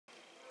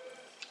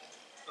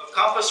Of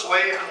compass,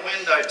 wave, and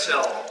wind I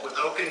tell, with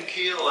oaken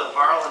keel and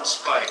marlin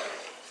spike,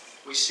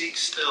 we seek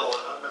still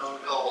an unknown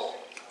goal.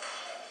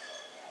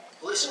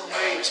 Glisten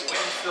waves,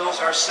 wind fills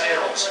our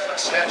sails, and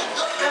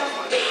satchels fill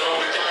with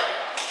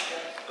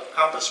roll. Of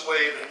compass,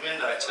 wave, and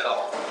wind I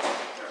tell.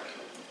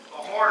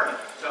 A horn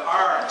to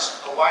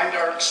arms, a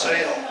wine-dark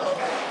sail,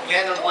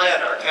 hand and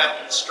lead our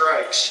captain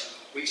strikes,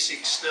 we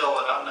seek still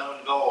an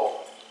unknown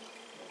goal.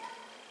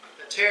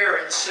 The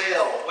tear and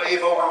sail,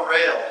 wave over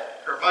rail,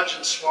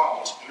 curmudgeon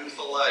swamps, youth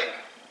alike.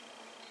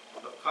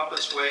 Of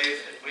compass, wave,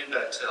 and wind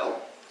I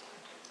tell.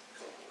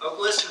 Oh,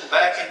 glisten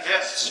back in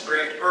depths,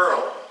 great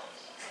pearl.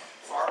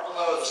 Far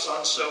below the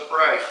sun so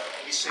bright,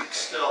 we seek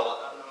still an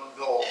unknown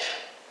goal.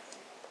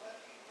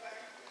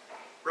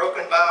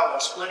 Broken bow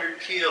and splintered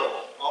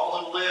keel, all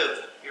who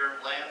live here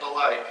in land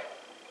alike.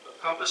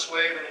 Of compass,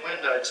 wave, and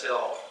wind I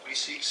tell, we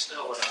seek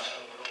still an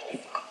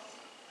unknown goal.